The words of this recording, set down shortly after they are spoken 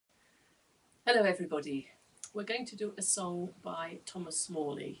Hello everybody, we're going to do a song by Thomas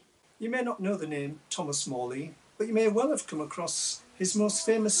Morley. You may not know the name Thomas Morley, but you may well have come across his most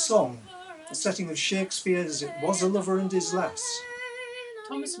famous song, a setting of Shakespeare's It Was a Lover and His Lass.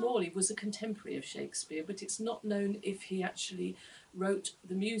 Thomas Morley was a contemporary of Shakespeare, but it's not known if he actually wrote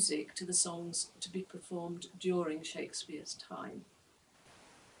the music to the songs to be performed during Shakespeare's time.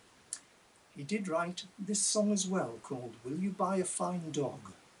 He did write this song as well, called Will You Buy a Fine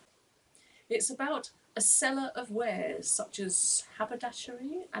Dog? It's about a seller of wares such as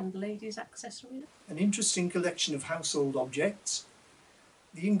haberdashery and ladies' accessories. An interesting collection of household objects,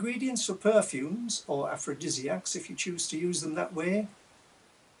 the ingredients for perfumes or aphrodisiacs if you choose to use them that way,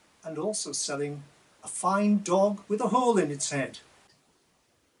 and also selling a fine dog with a hole in its head.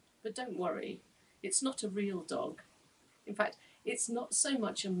 But don't worry, it's not a real dog. In fact, it's not so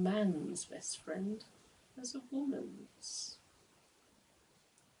much a man's best friend as a woman's.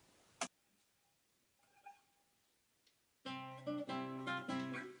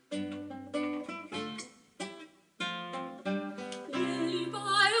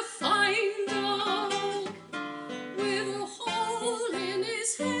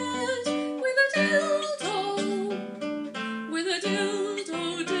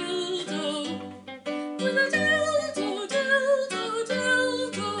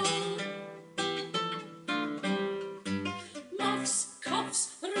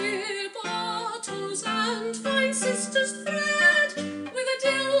 Sister's thread with a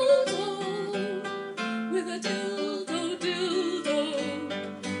dildo, with a dildo, dildo,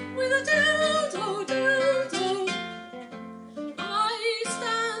 with a dildo, dildo. I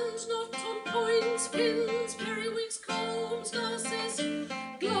stand not on points, pins, periwigs, combs, glasses,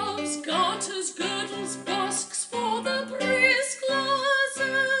 gloves, garters, girdles, busks for the brisk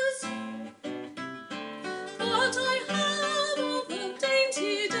glasses. But I have other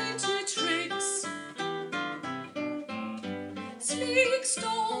dainty, dainty tricks. Sleek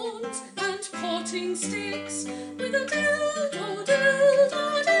stones and potting sticks with a